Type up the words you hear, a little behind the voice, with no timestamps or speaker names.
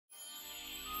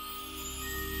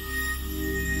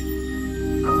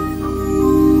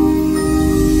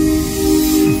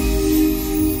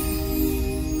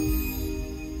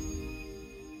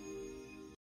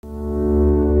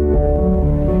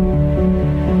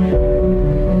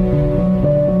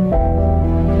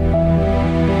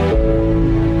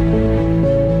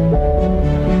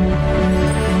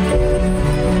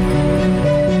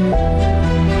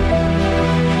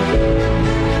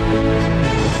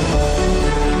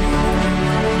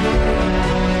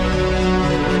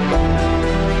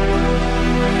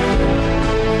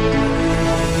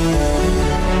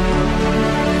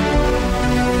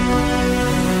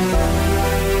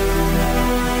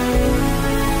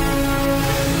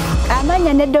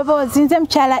Amanya n'eddoboozi nze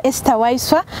mukyala Esther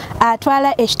Waiswa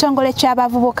atwala ekitongole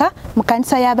ky'abavubuka mu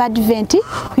kanisa y'Abadventi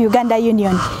ku Uganda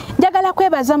Union. Njagala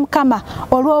kwebaza Mukama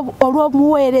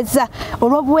olw'obuweereza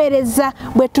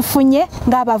bwe tufunye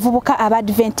ng'abavubuka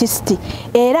Abadventisti,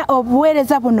 era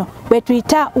obuweereza buno bwe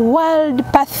tuyita World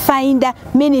Pathfinder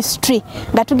Ministry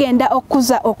nga tugenda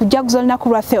okujaguza olunaku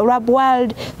lwaffe olwa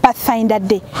World Pathfinder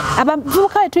Day.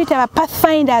 Abavubuka be tuyita ba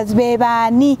Pathfinders be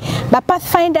baani? Ba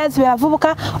Pathfinders be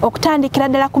bavubuka okutandikira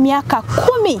ddala ku myaka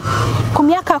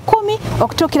 10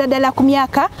 okutuukira ddala ku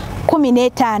myaka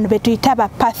 15 be tuyita ba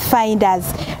Pathfinders.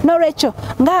 N'olwekyo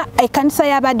nga ekkanisa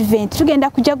y'Abadventi tugenda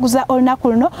kujaguza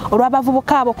olunaku luno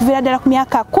olw'abavubuka abo okuviira ddala ku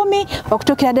myaka 10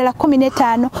 okutuukira ddala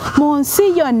 15 mu nsi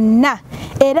yonna,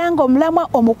 era ng'omulamwa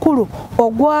omukulu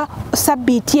ogwa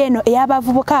sabbiiti eno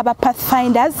ey'abavubuka aba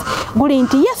Pathfinders guli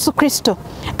nti Yesu Kristo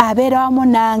abeera wamu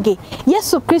nange,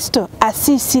 Yesu Kristo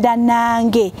asiisira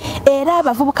nange, era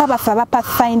abavubuka baffe aba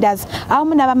Pathfinders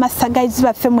awamu n'abamasagayizi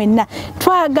baffe mwenna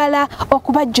twagala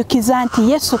okubajjukiza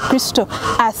nti Yesu Kristo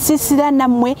asiisira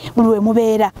nammwe buli we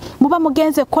mubeera. Muba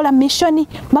mugenze kukola missoni,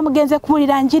 muba mugenze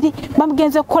kubuulira njiri, muba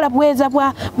mugenze kukola buweereza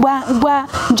bwa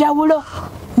njawulo,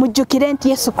 mujjukire nti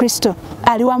Yesu Kristo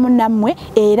ali wamu nammwe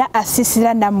era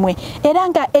asiisira nammwe. Era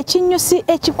nga ekinyusi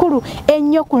ekikulu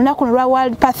ennyo ku lunaku lwa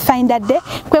World Pathfinder Day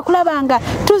kwe kulaba nga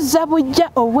tuzza bujja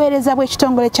obuweereza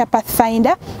bw'ekitongole kya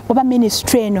Pathfinder oba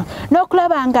ministry eno,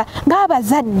 n'okulaba nga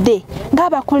ng'abazadde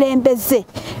ng'abakulembeze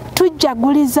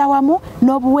tujjaguliza wamu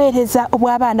n'obuweereza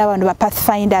obw'abaana bano ba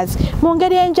Pathfinders. Mu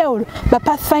ngeri enjawulo ba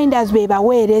Pathfinders be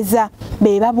baweereza,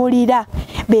 be babulira,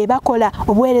 be bakola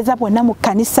obuweereza bwonna mu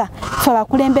kkanisa. Ffe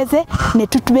abakulembeze ne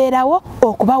tutubeerawo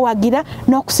okubawagira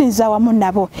n'okusinza wamu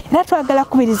nabo. Era twagala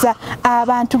kubiriza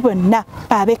abantu bonna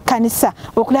ab'ekkanisa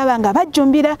okulaba nga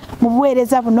bajjumbira mu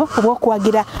buweereza buno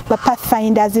obw'okuwagira ba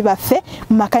Pathfinders baffe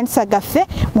mu makanisa gaffe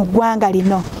mu ggwanga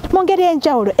lino. Mu ngeri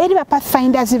enjawulo eri ba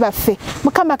Pathfinders baffe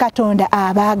Mukama Katonda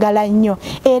abaagala nnyo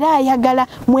era ayagala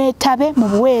mwetabe mu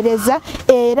buweereza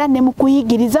era ne mu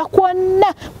kuyigiriza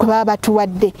kwonna kwe baba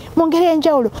batuwadde. Mu ngeri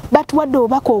enjawulo batuwadde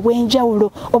obubaka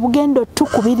obw'enjawulo obugenda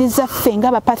otukubiriza ffe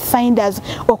nga ba Pathfinders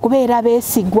okubeera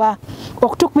beesigwa,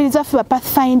 okutukubiriza ffe ba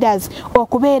Pathfinders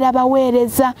okubeera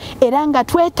baweereza era nga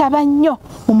twetaba nnyo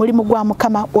mu mulimu gwa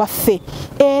Mukama waffe.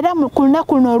 Era ku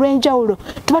lunaku luno olw'enjawulo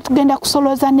tuba tugenda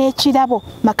kusolooza n'ekirabo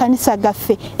makanisa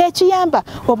gaffe ekiyamba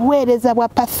obuweereza bwa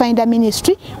Pathfinder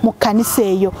Ministry mu kkanisa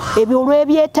eyo, ebyo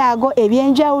olw'ebyetaago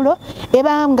eby'enjawulo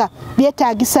ebanga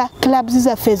byetaagisa clubs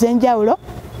zaffe ez'enjawulo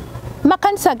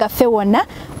makanisa gaffe wonna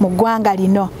mu ggwanga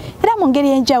lino. Era mu ngeri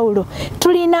enjawulo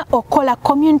tulina okola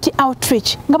community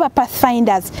outreach nga ba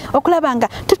Pathfinders okulaba nga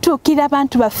tutuukira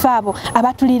abantu baffe abo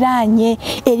abatuliraanye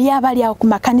eri abali awo ku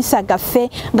makanisa gaffe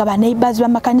nga ba neighbors ba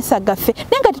makanisa gaffe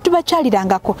naye nga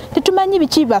tetubakyalirangako, tetumanyi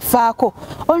biki bafaako.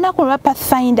 Olunaku lwa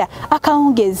Pathfinder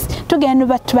akawungezi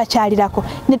tugenda tubakyalirako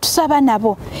ne tusaba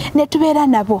nabo ne tubeera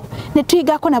nabo ne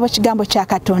tuyigako nabo kigambo kya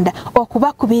Katonda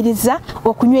okubakubiriza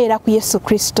okunywera ku Yesu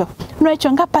Kristo.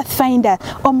 N'ekyo nga Pathfinder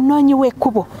omunoonyi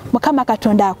w'ekkubo Mukama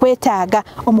Katonda akwetaaga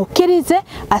omukkirize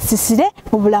asisire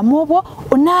mu bulamu bwo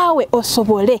naawe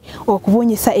osobole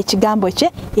okubunyisa ekigambo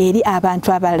kye eri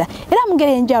abantu abalala. Era mu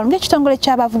ngeri enjawulo ng'ekitongole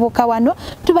ky'abavubuka wano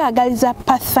tubaagaliza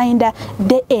Pathfinder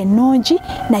Day ennungi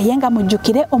naye nga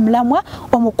mujjukire omulamwa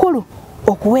omukulu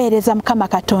okuweereza Mukama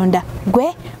Katonda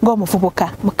gwe ng'omuvubuka.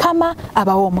 Mukama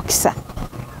abawa omukisa.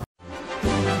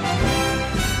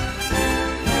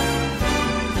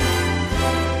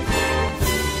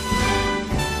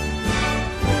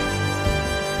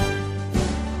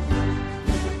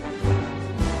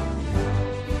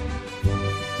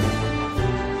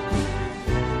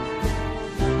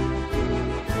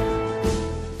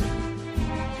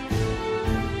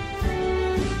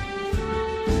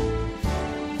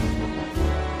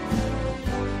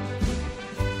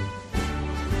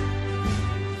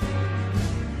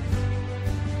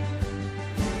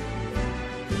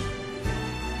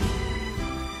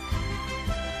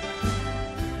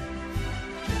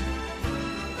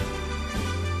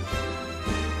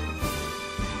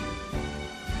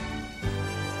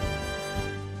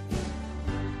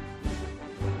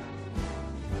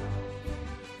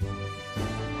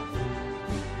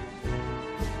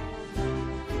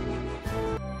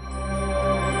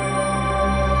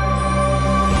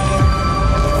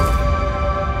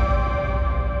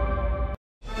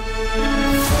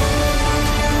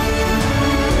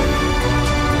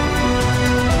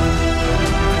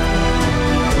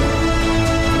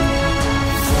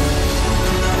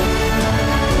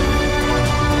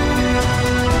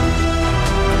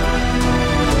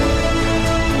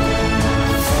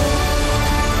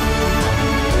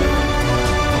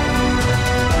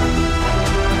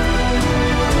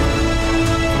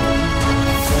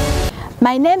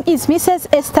 My name is Mrs.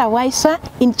 Esther Waiswa,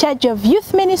 in charge of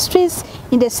youth ministries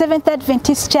in the Seventh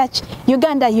Adventist Church,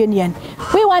 Uganda Union.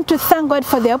 We want to thank God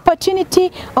for the opportunity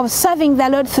of serving the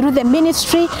Lord through the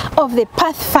ministry of the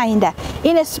Pathfinder.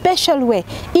 In a special way,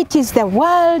 it is the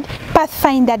World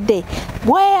Pathfinder Day,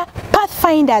 where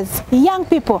Pathfinders, young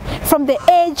people from the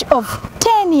age of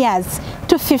 10 years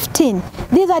to 15,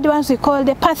 these are the ones we call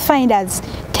the Pathfinders,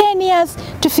 10 years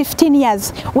to 15 years,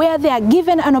 where they are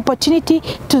given an opportunity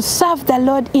to serve the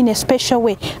Lord in a special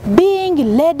way, being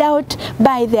led out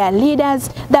by their leaders,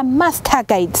 the master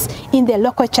guides in the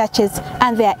local churches,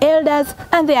 and their elders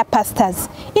and their pastors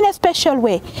in a special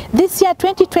way. This year,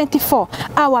 2024,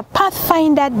 our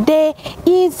Pathfinder Day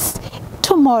is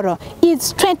tomorrow,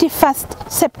 is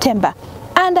 21st September,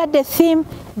 under the theme,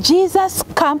 Jesus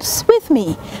comes with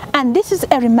me. And this is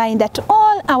a reminder to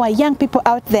all our young people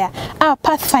out there, our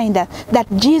Pathfinder, that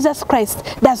Jesus Christ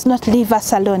does not leave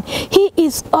us alone. He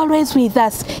is always with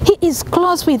us. He is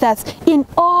close with us in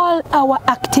all our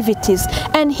activities,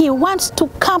 and He wants to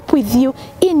camp with you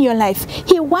in your life.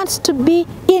 He wants to be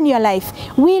in your life.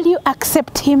 Will you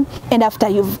accept Him? And after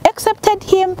you've accepted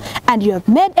Him and you have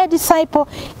made a disciple,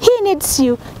 He needs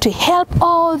you to help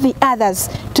all the others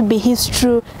to be His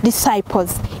true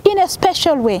disciples. In a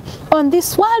special way, on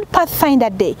this World Pathfinder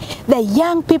Day, the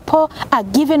young people are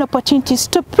given opportunities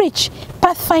to preach,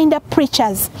 Pathfinder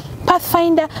preachers,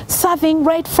 Pathfinder serving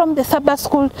right from the Sabbath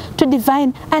school to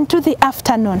divine and to the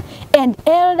afternoon, and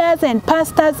elders and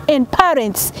pastors and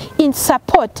parents in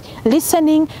support,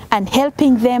 listening and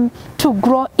helping them to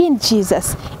grow in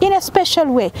Jesus. In a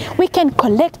special way, we can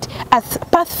collect a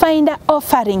Pathfinder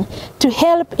offering to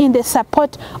help in the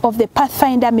support of the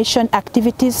Pathfinder mission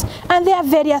activities and their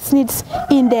various needs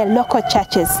in their local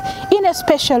churches. In a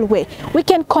special way, we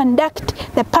can conduct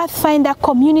the Pathfinder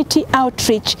community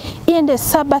outreach in the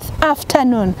Sabbath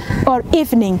afternoon or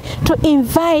evening to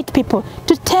invite people,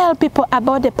 to tell people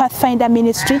about the Pathfinder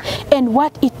ministry and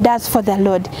what it does for the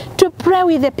Lord, to pray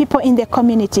with the people in the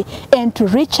community and to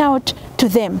reach out to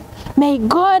them. May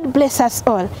God bless us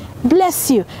all. Bless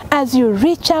you as you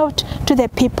reach out to the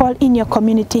people in your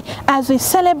community as we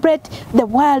celebrate the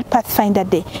World Pathfinder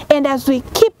Day and as we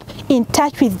keep in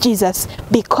touch with Jesus,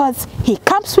 because He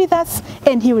comes with us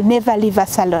and He will never leave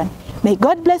us alone. May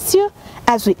God bless you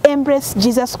as we embrace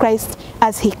Jesus Christ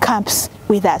as He camps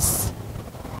with us.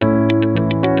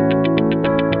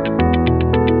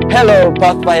 Hello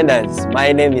Pathfinders,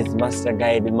 my name is Master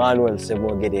Guide Emmanuel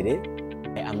Sebogedere.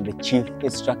 I am the Chief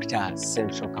Instructor,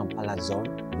 Central Kampala Zone,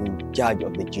 in charge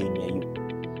of the Junior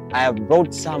Youth. I have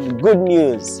brought some good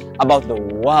news about the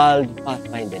World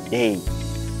Pathfinder Day.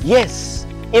 Yes,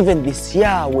 even this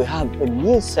year we have a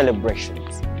new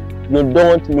celebrations you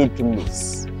don't need to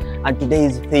miss. And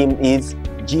today's theme is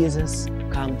Jesus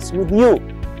comes with you.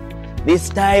 This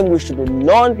time we should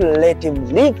not let Him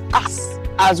leave us.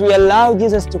 As we allow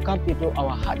Jesus to come into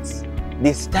our hearts,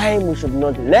 this time we should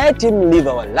not let Him live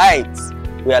our lives.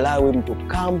 We allow Him to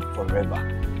come forever.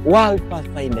 World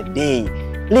Pathfinder Day,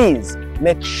 please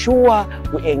make sure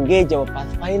we engage our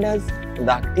Pathfinders in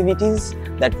the activities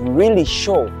that really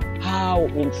show how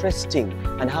interesting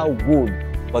and how good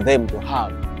for them to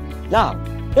have. Now,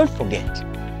 don't forget,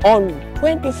 on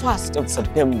 21st of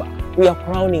September, we are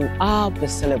crowning up the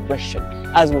celebration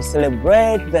as we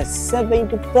celebrate the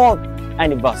 74th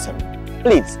anniversary.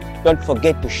 Please don't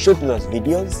forget to shoot those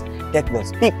videos, take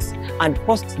those pics, and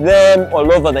post them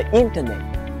all over the internet.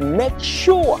 Make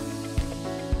sure,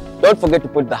 don't forget to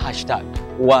put the hashtag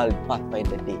World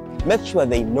Pathfinder Day. Make sure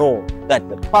they know that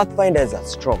the Pathfinders are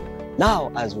strong.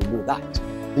 Now, as we do that,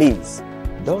 please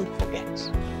don't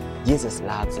forget, Jesus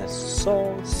loves us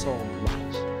so much.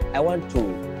 I want to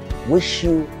wish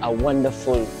you a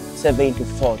wonderful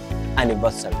 74th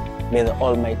anniversary. May the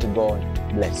Almighty God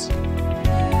bless you.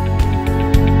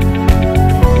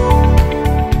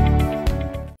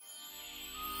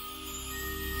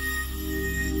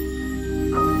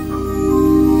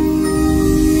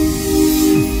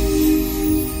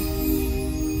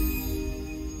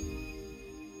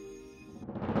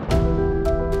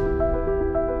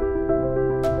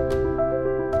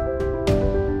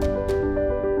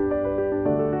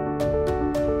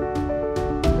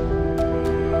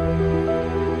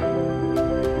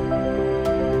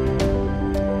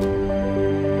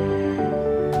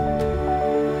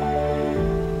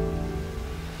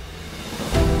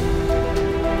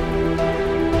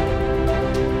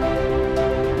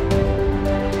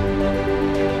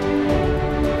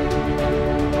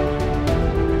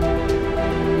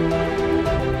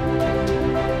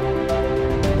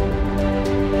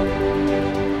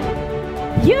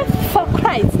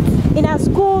 in our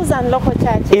schools and local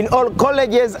churches, in all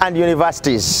colleges and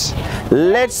universities.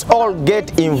 Let's all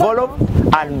get involved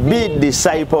and be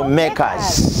disciple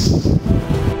makers.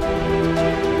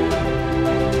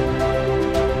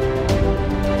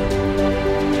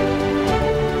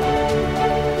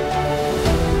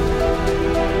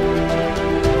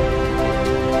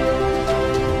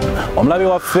 Omulabi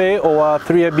waffe owa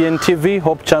 3ABN TV,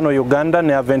 Hope Channel Uganda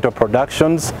ne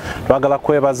AvventoProductions twagala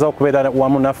kwebaza okubeera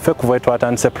wamu naffe kuva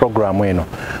twatandise programu eno.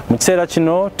 Mu kiseera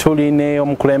kino tuli ne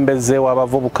omukulembeze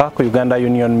w'abavubuka ku Uganda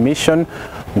Union Mission,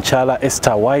 Mukyala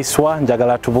Esther Waiswa,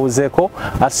 njagala tubuuzeeko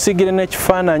atusigire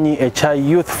n'ekifaananyi ekya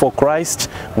Youth for Christ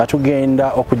nga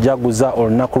tugenda okujaguza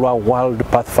olunaku lwa World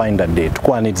Pathfinder Day.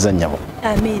 Tukwaniriza nnyabo.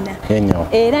 Amina. Ennyo.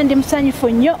 Era ndi musanyufu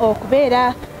nnyo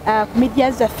okubeera ku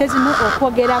media zaffe zino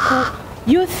okwogera ku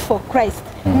Youth for Christ.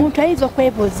 Omuntu ayinza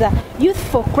okwebuuza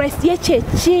Youth for Christ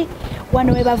yekyeki?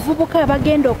 Wano we bavubuka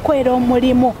bagenda okukolera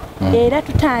omulimu era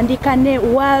tutandika ne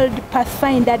World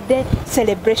Pathfinder Day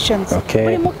celebrations.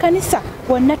 Buli mu kanisa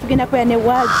wonna tugenda kubeera ne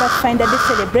World Pathfinder Day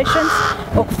celebrations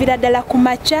okuviira ddala ku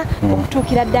makya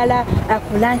okutuukira ddala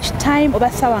ku lunch time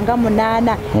oba ssaawa nga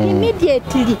 8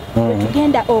 immediately we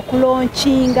tugenda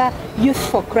okulaunchinga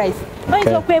Youth for Christ.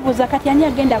 Oyinza okwebuuza kati ani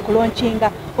agenda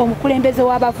kulaunchinga? Omukulembeze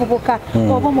w'abavubuka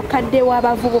oba omukadde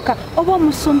w'abavubuka oba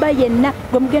omusumba yenna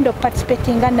gwe mugenda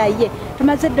okuparticipatinga naye.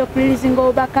 Tumaze dda okulirizinga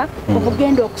obubaka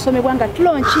obugenda okusomebwa nga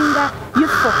tulaunchinga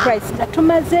Youth for Christ nga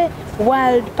tumaze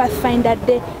World Pathfinder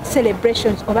Day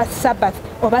celebrations oba Sabbath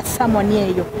oba sermon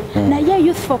eyo. Naye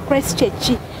Youth for Christ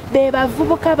kyeki? Be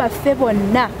bavubuka baffe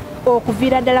bonna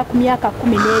okuviira ddala ku myaka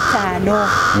 15.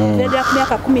 Okuviira ddala ku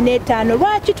myaka 15.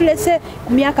 Lwaki tulese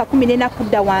ku myaka 14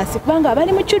 kudda wansi? Kubanga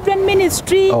bali mu children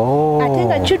ministry. Ate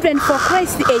nga Children for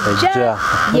Christ ejja.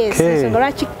 Yes, nsonga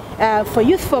lwaki for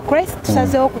Youth for Christ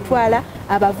tusazeewo okutwala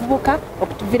abavubuka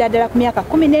okutuviira ddala ku myaka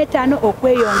 15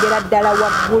 okweyongera ddala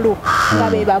waggulu nga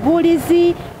be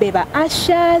babuulizi, be ba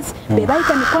ushers, be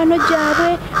bayita mikwano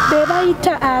gyabwe, be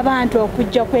bayita abantu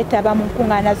okujja kwetaba mu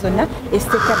nkuŋŋaana zonna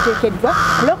eziteekateekeddwa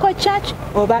local church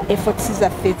oba efforts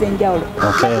zaffe ez'enjawulo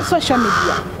ku social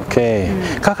media.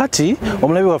 Kakati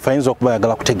omulabi waffe ayinza okuba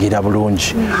ayagala kutegeera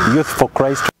bulungi Youth for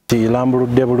Christ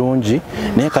lambuludde bulungi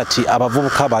naye kati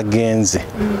abavubuka bagenze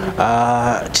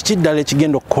kiki ddala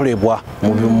ekigenda okukolebwa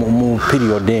mu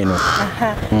period eno?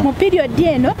 Mu period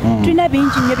eno tulina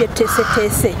bingi nnyo bye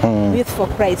tuteeseteese Youth for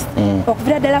Christ.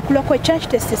 Okuviira ddala ku local church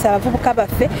tuteeseteese abavubuka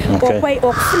baffe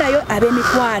okufunayo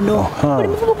ab'emikwano. Buli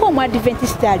muvubuka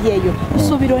omu-Adventist ali eyo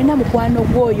nsuubira olina mukwano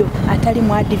gw'oyo atali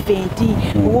mu Advent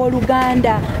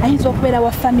ow'Oluganda ayinza okubeera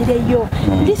wa famire yo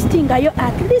listingayo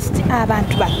at least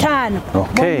abantu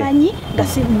 5 manyi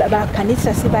nga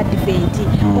bakanisa si Advent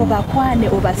obakwane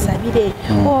obasabire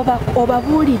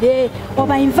obabuulire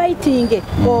oba inviting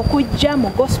okujja mu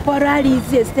gospel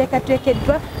rallies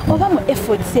eziteekateekeddwa oba mu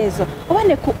efforts ezo oba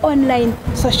ne ku online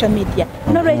social media.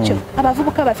 Nolwekyo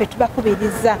abavubuka baffe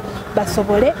tubakubiriza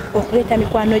basobole okuleeta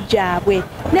mikwano gyabwe.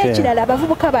 N'ekirala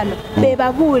abavubuka bano be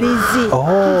babuulizi.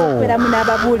 Okubeeramu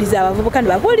n'ababuulizi abavubuka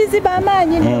babuulizi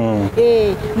b'amaanyi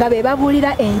nga be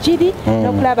babuulira enjiri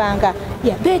n'okulaba nga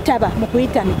beetaba mu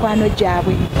kuyita mikwano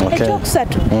gyabwe.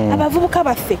 Ekyokusatu abavubuka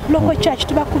baffe local church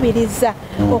tubakubiriza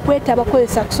okwetaba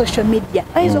kukozesa ku social media.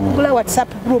 Oyinza okugula WhatsApp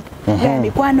group ya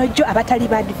mikwano gyo abatali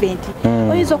ba Advent.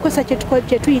 Oyinza okukozesa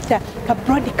kye tuyita ka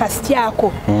broadcast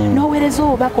yako n'oweereza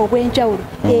obubaka obw'enjawulo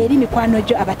eri mikwano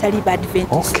gyo abatali ba Advent.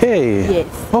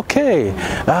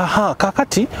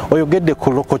 Kakati oyogedde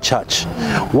ku local church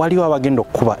waliwo abagenda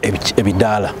okukuba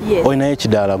ebidaala. Olinayo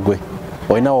ekidaala gwe?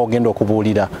 Olina wogenda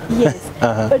okubuulira?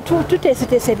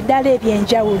 Tuteeseteese ebidaala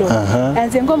ebyenjawulo.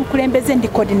 Nze ng'omukulembeze ndi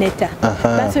coordinator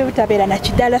basobola obutabeera na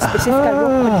kidaala specifically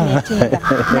coordinatinga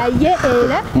naye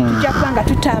era tujja kuba nga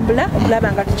tutambula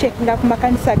okulaba nga tucekinga ku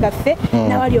makanisa gaffe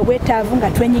n'awali obwetaavu nga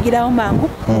twenyigirawo mangu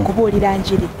okubuulira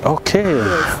njiri.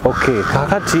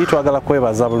 Kakati twagala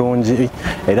kwebaza bulungi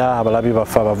era abalabi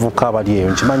baffe abavubuka abali eyo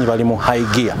nkimanyi bali mu high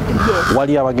gear.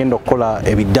 Wali abagenda okukola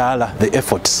ebidaala the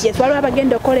efforts? Waliwo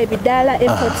abagenda okukola ebidaala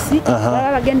efforts, waliwo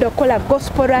abagenda okukola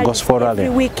gospel rally every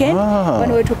weekend.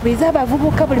 Wano wetukubiriza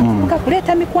abavubuka buli muvubuka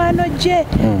kuleeta mikwano gye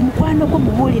mukwano gwo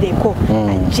mubuulireko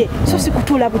ajje so si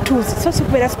kutuula butuuzi so si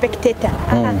kubeera spectator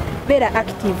beera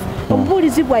active.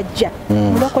 Omubuulizi bw'ajja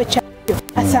mu local church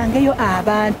asangeyo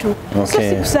abantu so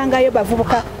si kusangayo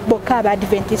bavubuka bokka aba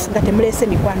Adventist nga temuleese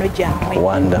mikwano gyamwe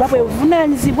babwe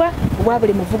buvunaanyizibwa bwa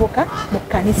buli muvubuka mu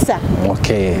kkanisa.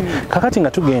 Kakati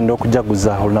nga tugenda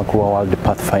okujaguza olunaku lwa World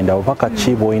Pathfinder obaka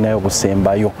kibo inayo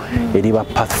busembayo eri ba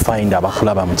Pathfinder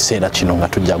abakulaba mu kiseera kino nga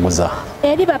tujaguza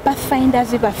eri ba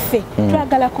Pathfinders baffe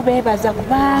twagala kubeebaza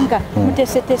kubanga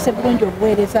muteeseteese bulungi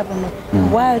obuweereza buno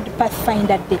World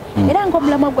Pathfinder Day era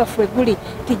ng'omulamwa gwaffe guli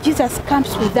ti Jesus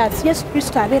comes with us Yesu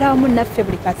Kristo abeerawo mu naffe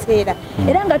buli kaseera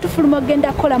era nga tufuluma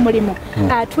ogenda kukola mulimu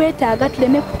atwetaaga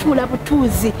tuleme kutuula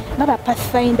butuuzi nga ba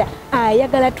Pathfinder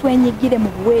ayagala twenyigire mu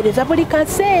buweereza buli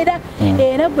kaseera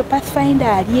era gwe Pathfinder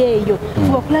ali eyo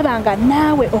fuba okulaba nga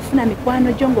naawe ofuna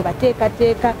mikwano gyo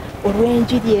ng'obateekateeka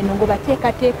olw'enjiri eno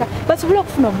ng'obateekateeka basobole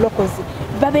okufuna obulokozi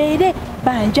babeere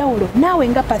banjawulo naawe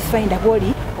nga Pathfinder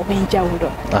bw'oli obw'enjawulo.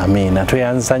 Amina.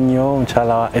 Tweyanza nnyo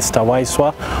mukyala wa Esther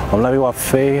Waiswa omulabi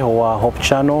waffe owa Hope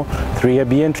Channel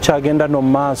 3ABN tukyagenda no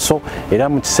maaso era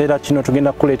mu kiseera kino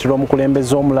tugenda kukuleetera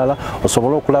omukulembeze omulala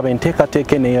osobole okulaba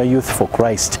enteekateeka eya Youth for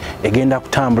Christ egenda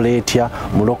kutambula etya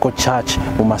mu local church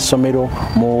mu masomero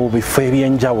mu bifo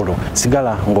eby'enjawulo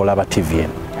sigala ng'olaba TVN.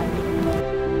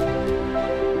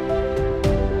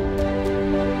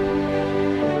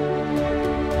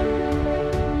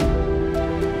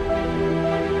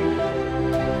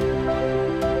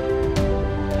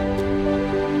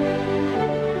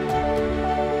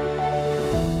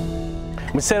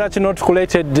 Mukiseera kino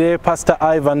tukuleetedde Pastor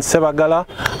Ivan Sebagala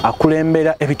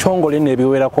akulembera ebitongole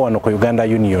n'ebiwerako wano ku Uganda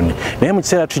Union. Naye mu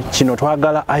kiseera kino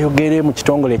twagala ayogere mu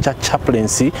kitongole ekya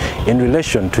chaplaincy in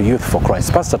relation to Youth for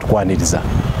Christ. Pastor tukwaniriza.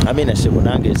 Amina sebo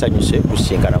nange nsanyuse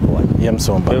kusinkana ko wano.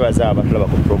 Yamusomba. Twebaza abatulaba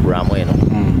ku program eno.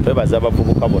 Twebaza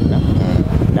abavubuka bonna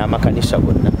n'amakanisa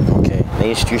gonna. Okay. Ne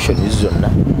institution zonna.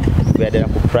 Twebaza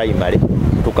ku primary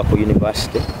tuka ku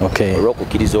university. Okay.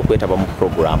 Olw'okukkiriza okwetaba mu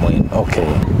program eno. Okay.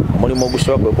 Omulimu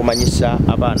ogusooka kwe kumanyisa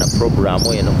abaana program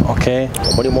eno. Okay.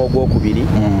 Omulimu ogwokubiri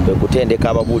kwe kutendeka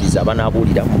ababuulizi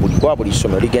abanaabuulira mu buli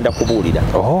ssomero ligenda kubuulira.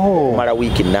 Mala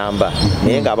wiiki namba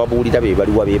naye ng'ababuulira be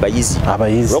baliwa be bayizi.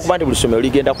 Olw'okuba nti buli ssomero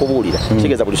ligenda kubuulira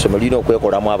kitegeeza buli ssomero lirina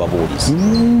okwekolamu ababuulizi.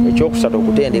 Ekyokusatu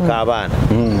okutendeka abaana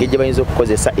engeri gye bayinza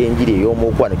okukozesa enjiri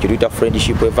ey'omukwano kye tuyita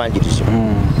friendship evangelism.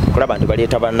 Kulaba nti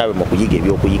baleeta bannaabwe mu kuyiga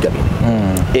ebyokuyiga bino.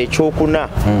 Ekyokuna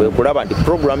kwe kulaba nti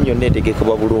program yonna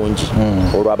etegekebwa bulungi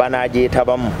olwo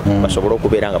abanaagyetabamu basobole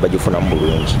okubeera nga bagifunamu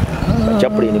bulungi.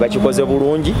 Chaplain bakikoze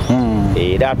bulungi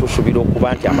era tusuubira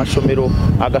okuba nti amasomero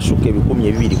agasukka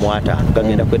 225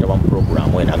 gagenda kwetaba mu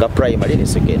program eno aga primary ne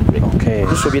secondary.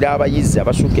 Tusuubira abayizi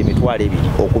abasukka 2,000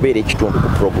 okubeera ekitundu ku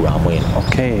program eno.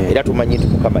 Era tumanyi nti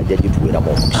Mukama ajja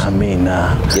gituweeramu omukisa.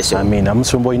 Amina. Amina.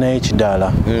 Musumba olinayo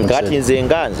ekidaala. Ngati nze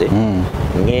nganze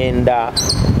ngenda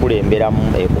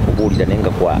kulemberamu okubuulira nenga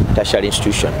kwa tertiary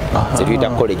institution zituyita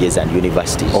colleges and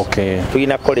universities.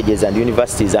 Tulina colleges and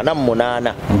universities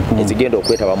 48 ezigenda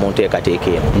okwetaba mu nteekateeka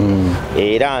eno.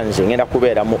 Era nze ngenda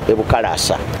kubeeramu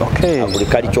ebukalasa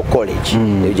agricultural college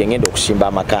gye ngenda okusimba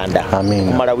amakanda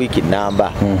kumala wiiki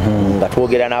namba nga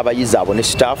twogera n'abayizi abo ne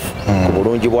staff ku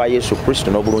bulungi bwa Yesu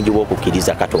Kristo n'obulungi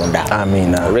bw'okukkiriza Katonda.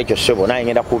 Olwekyo ssebo naye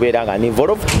ngenda kubeera nga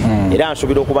involved era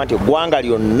nsuubira okuba nti eggwanga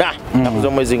lyonna naku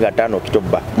z'omwezi nga 5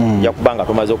 Okitoba ja kuba nga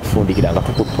tumaze okufundikira nga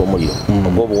tukutta omuliro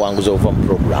ogw'obuwanguzi obuva mu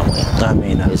programu.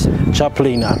 Amina.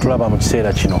 Chaplain atulaba mu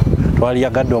kiseera kino twali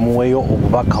yagadde omuweeyo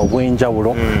obubaka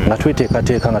obw'enjawulo nga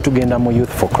tweteekateeka nga tugenda mu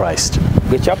Youth for Christ.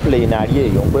 Gwe chaplain ali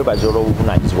eyo nkwebaza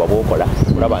olw'obuvunaanyizibwa bw'okola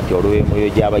kulaba nti olw'emyoyo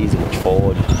gy'abayizi mu kifo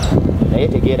oli naye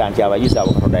tegeera nti abayizi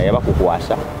abo Katonda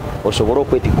yabakukwasa osobole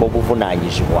okwetikka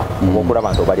obuvunaanyizibwa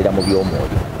obw'okulaba nti obalira mu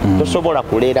by'omwoyo. Tosobola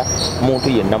kulera muntu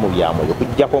yenna mu byamwoyo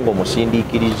okuggyako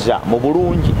ng'omusindiikiriza mu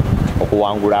bulungi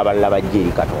okuwangula abalala bajja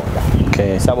eri Katonda.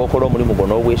 Nsaba okola omulimu gwo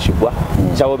n'obwesigwa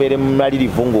nsaba obeere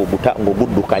mumalirivu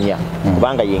ng'oguddukanya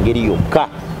kubanga y'engeri yokka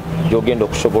gy'ogenda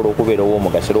okusobola okubeera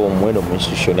ow'omugasiro w'omuwendo mu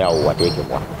institution awo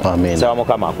wateekebwa. Nsaba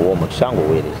Mukama akuwa omukisa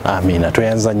ng'oweereza. Amina.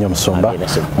 Tweyanza nnyo Musumba.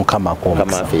 Mukama akuwa omukisa.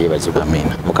 Mukama affe yeebazibwe.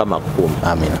 Mukama akukuume.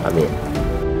 Amina.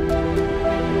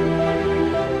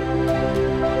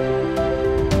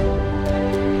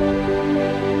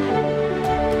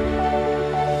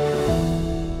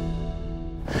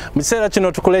 Mukiseera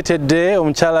kino tukuleetedde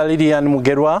omukyala Lilian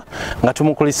Mugerwa nga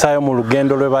tumukulisaayo mu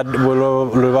lugendo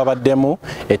lwe babaddemu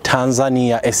e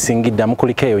Tanzania esingidda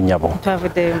mukuliko eyo nnyabo.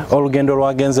 Olugendo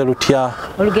lwagenze lutya?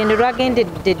 Olugendo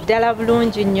lwagendedde ddala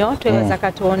bulungi nnyo twebaza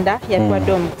Katonda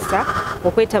yatuwadde omukisa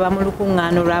okwetaba mu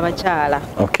lukuŋŋaano lw'abakyala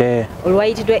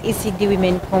olwayitiddwa ECD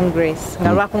Women Congress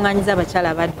nga lwakuŋŋaanyiza abakyala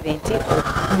ab'Advent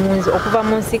okuva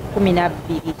mu nsi 12.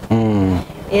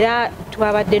 Era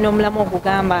twabadde n'omulamu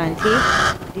ogugamba nti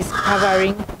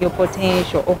discovering your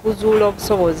potential okuzuula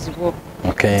obusobozi bwo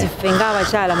ffe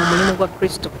ng'abakyala mu mulimu gwa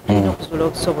Kristo tulina okuzuula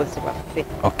obusobozi bwaffe.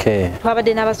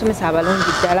 Twabadde n'abasomesa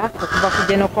abalungi ddala okuva ku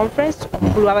General Conference,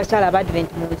 omukulu w'abakyala Abadvent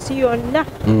mu nsi yonna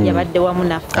yabadde wamu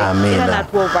naffe era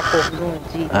n'atuwovako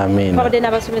obulungi. Twabadde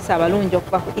n'abasomesa abalungi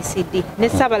okuva ku ECD ne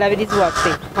Ssaabalabirizi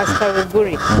waffe Pastor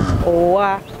Ruguri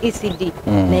owa ECD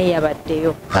naye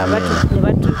yabaddeyo. Ne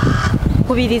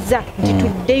batukubiriza nti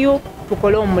tuddeyo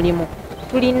tukole omulimu.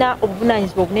 Tulina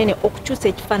obuvunaanyizibwa obunene okukyusa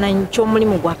ekifaananyi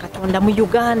ky'omulimu gwa Katonda mu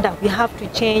Uganda. We have to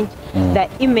change the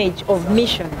image of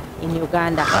mission in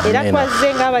Uganda. Era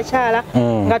twazze ng'abakyala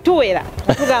nga tuwera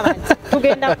tugamba nti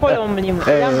tugenda kukola omulimu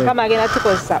era Mukama agenda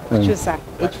tukozesa okukyusa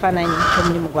ekifaananyi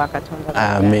ky'omulimu gwa Katonda.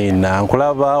 Amina.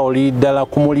 Nkulaba oli ddala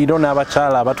ku muliro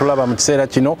n'abakyala abatulaba mu kiseera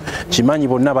kino kimanyi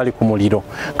bonna bali ku muliro.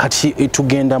 Kati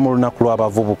tugenda mu lunaku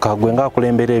lw'abavubuka gwe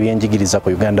ng'akulembera ebyenjigiriza ku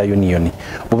Uganda Union.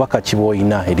 Bubaka ki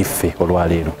bw'olina eri ffe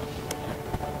olwaleero?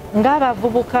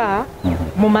 Ng'abavubuka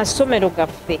mu masomero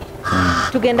gaffe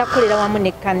tugenda kukolera wamu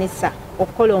n'ekkanisa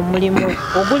okukola omulimu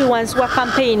oguli wansi wa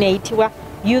campaign eyitibwa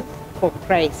Youth for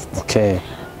Christ.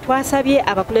 Twasabye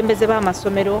abakulembeze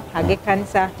b'amasomero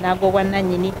ag'ekkanisa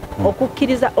n'ag'obwannannyini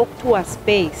okukkiriza okutuwa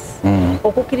space,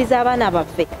 okukkiriza abaana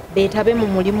baffe beetabe mu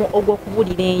mulimu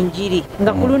ogw'okubuulira enjiri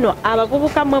nga ku luno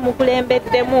abavubuka mmwe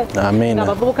mukulembeddemu,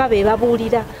 ng'abavubuka be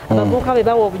babuulira, abavubuka be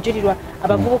bawa obujulirwa,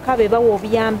 abavubuka be bawa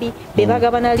obuyambi, be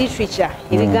bagabana literature,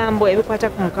 ebigambo ebikwata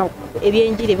ku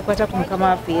ebyenjiri ebikwata ku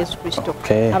Mukama waffe Yesu Kristo.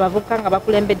 Abavubuka nga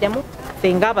bakulembeddemu,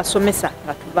 ffe ng'abasomesa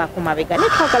nga tuvaako mabega ne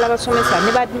twagala abasomesa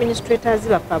ne ba administrators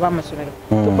baffe ab'amasomero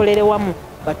tukolere wamu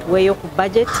batuweeyo ku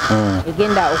budget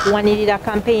egenda okuwanirira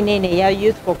campaign eno eya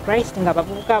Youth for Christ nga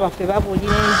abavubuka baffe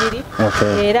babuulira enjiri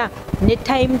era ne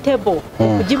timetable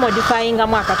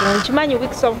okugimodifyingamu akatono. Nkimanyi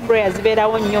weeks of prayer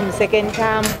zibeerawo nnyo mu second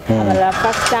term, abalala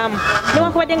first term,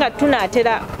 newankubadde nga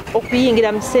tunaatera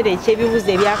okuyingira mu kiseera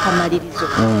ekyebibuuzo ebyakamalirizo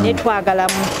ne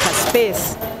twagalamu ka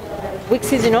space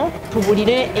weeks zino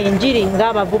tubulire enjiri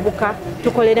ng'abavubuka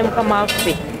tukolere Mukama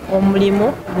waffe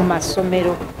omulimu mu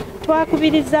masomero.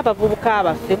 Twakubiriza abavubuka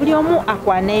baffe buli omu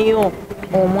akwaneyo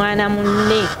omwana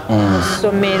munne mu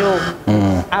ssomero.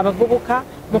 Abavubuka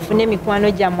mufune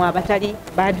mikwano gyammwe abatali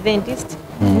ba Adventist,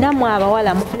 nammwe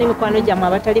abawala mufune mikwano gyammwe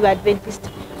abatali ba Adventist.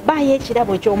 Baayo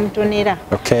ekirabo ky'omutonera.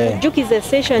 Jjukiza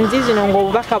sessions zino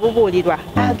ng'obubaka bubuulirwa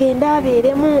agende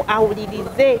abeeremu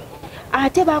awulirize.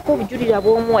 Ate baako obujulira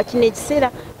bw'omu kino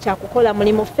ekiseera kyakukola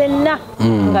mulimu ffenna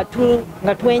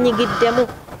nga twenyigiriddemu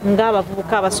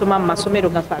ng'abavubuka abasoma mu masomero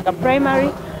gaffe aga primary,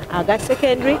 aga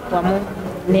secondary wamu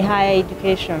ne higher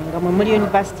education nga mwe muli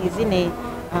universities ne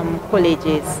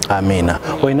colleges. Amina.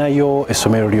 Olinayo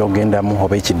essomero ly'ogendamu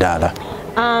oba ekidaala?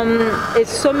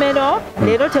 Essomero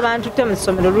leero tebantutte mu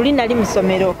ssomero, luli nali mu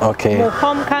ssomero mu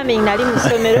homecoming nali mu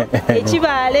ssomero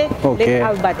ekibaale Lake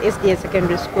Albert SDS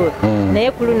Secondary School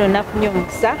naye ku luno nafunye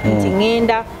omukisa nti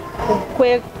ŋŋenda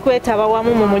kwetaba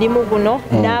wamu mu mulimu guno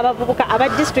n'abavubuka aba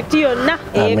district yonna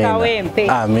ey'Ekawempe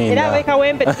era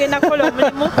ab'Ekawempe tugenda kukola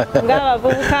omulimu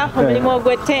ng'abavubuka omulimu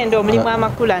ogw'ettendo omulimu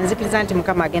amakula nzikiriza nti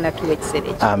Mukama agenda tuwa ekiseera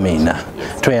ekyo. Amina.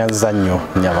 Tweyanza nnyo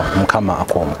nyaba Mukama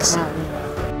akuwa omukisa.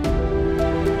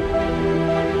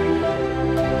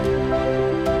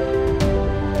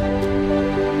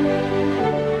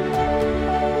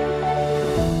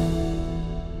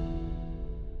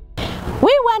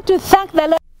 To thank the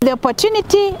Lord for the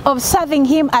opportunity of serving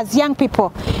Him as young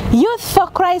people. Youth for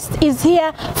Christ is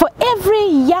here for every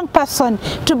young person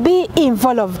to be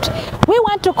involved. We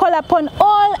want to call upon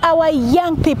all our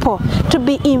young people to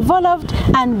be involved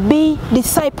and be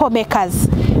disciple makers.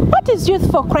 What is Youth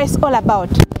for Christ all about?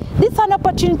 This is an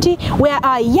opportunity where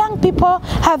our young people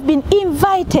have been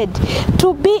invited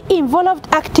to be involved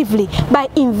actively by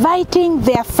inviting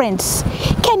their friends.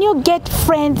 Can you get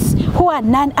friends who are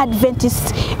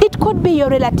non-Adventists? It could be your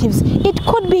relatives, it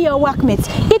could be your workmates,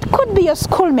 it could be your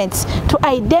schoolmates, to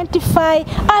identify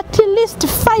at least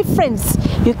 5 friends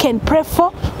you can pray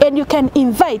for and you can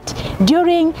invite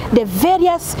during the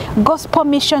various gospel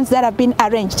missions that have been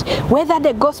arranged, whether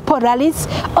the gospel rallies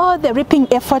or the reaping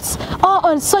efforts or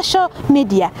on social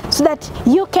media, so that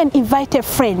you can invite a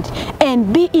friend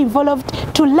and be involved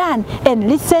to learn and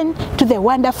listen to the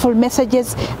wonderful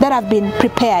messages that have been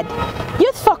prepared.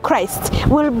 Youth for Christ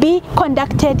will be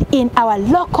conducted in our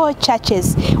local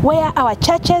churches, where our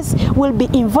churches will be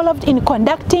involved in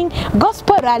conducting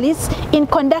gospel rallies, in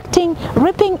conducting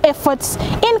reaping efforts,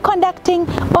 in conducting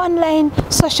online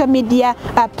social media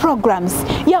programs.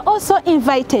 You are also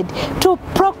invited to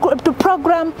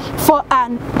program for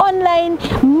an online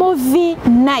movie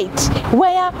night,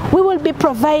 where we will be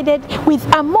provided with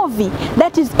a movie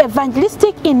that is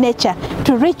evangelistic in nature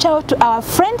to reach out to our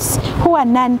friends who are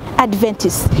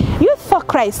non-Adventists. Youth for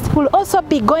Christ will also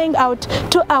be going out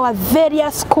to our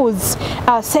various schools,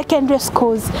 our secondary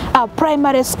schools, our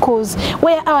primary schools,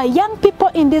 where our young people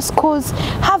in these schools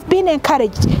have been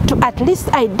encouraged to at least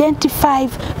identify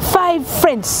 5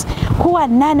 friends who are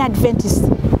non-Adventists.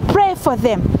 Pray for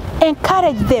them,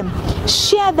 encourage them,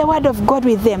 share the word of God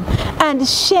with them, and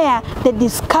share the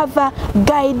Discover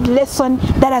Guide lesson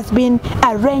that has been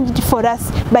arranged for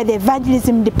us by the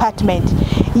evangelism department.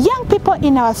 Young people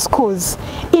in our schools,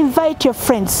 invite your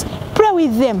friends, pray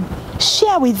with them,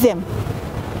 share with them,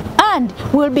 and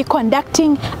we'll be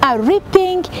conducting a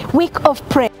reaping week of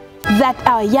prayer that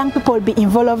our young people will be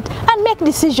involved and make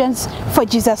decisions for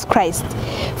Jesus Christ.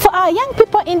 For our young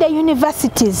people in the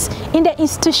universities, in the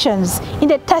institutions, in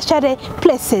the tertiary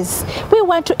places, we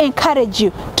want to encourage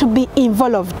you to be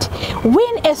involved.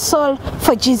 Win a soul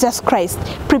for Jesus Christ.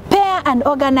 Prepare and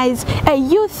organize a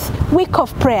youth week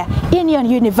of prayer in your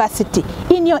university,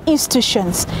 in your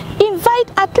institutions.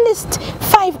 Invite at least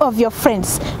 5 of your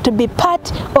friends to be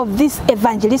part of these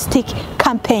evangelistic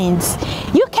campaigns.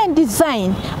 You can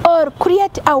design or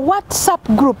create a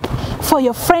WhatsApp group for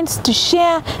your friends to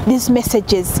share these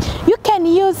messages. You can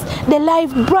use the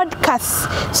live broadcasts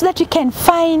so that you can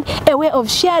find a way of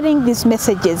sharing these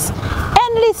messages.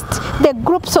 Enlist the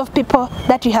groups of people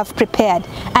that you have prepared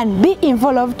and be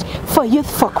involved for Youth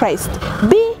for Christ.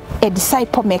 Be a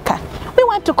disciple maker. We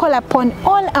want to call upon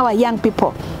all our young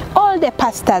people, all the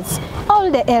pastors,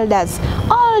 all the elders,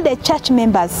 all the church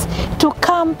members to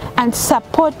come and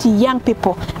support young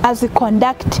people as we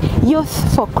conduct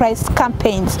Youth for Christ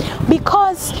campaigns,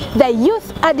 because the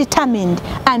youth are determined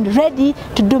and ready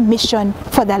to do mission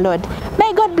for the Lord.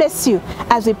 May God bless you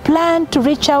as we plan to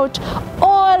reach out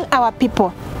all our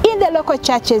people in the local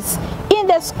churches, in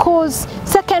the schools,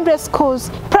 secondary schools,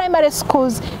 primary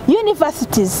schools,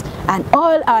 universities, and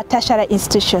all our tertiary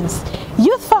institutions.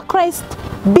 Youth for Christ,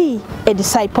 be a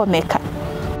disciple maker.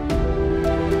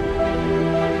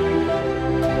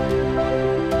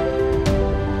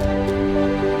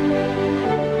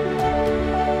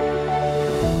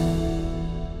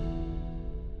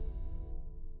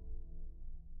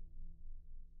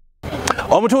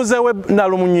 Omutuuze we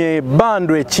Nalumunye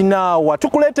Bandwe Kinaawa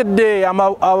tukuleetedde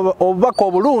obubaka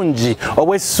obulungi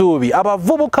obw'essuubi.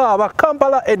 Abavubuka aba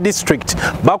Kampala District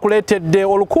bakuleetedde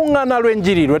olukuŋŋaana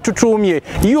lw'enjiri lwe tutuumye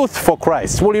Youth for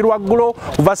Christ buli lwaggulo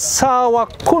kuva ssaawa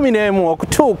 11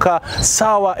 okutuuka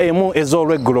ssaawa 1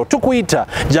 ez'olweggulo. Tukuyita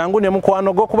jangu ne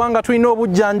mukwano gwo kubanga tulina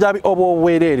obujjanjabi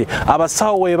obw'obwereere.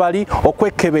 Abasawo we bali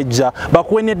okwekebejja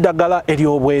bakuwe n'eddagala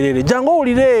ery'obwereere. Jangu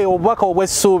owulire obubaka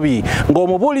obw'essuubi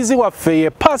ng'omubuulizi waffe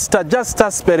Pastor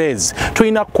Justus Perez.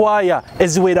 Tuina kwaya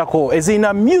eziwerako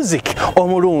ezina music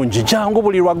omulungi. Jangu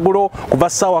buli lwaggulo kuva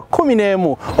ssaawa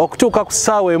 11 okutuuka ku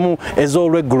ssaawa 1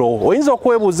 ez'olweggulo. Oyinza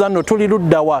okwebuuza nno tuli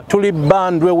luddawa, tuli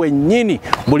Bandwe wennyini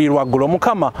buli lwaggulo.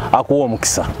 Mukama akuwa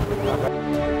omukisa.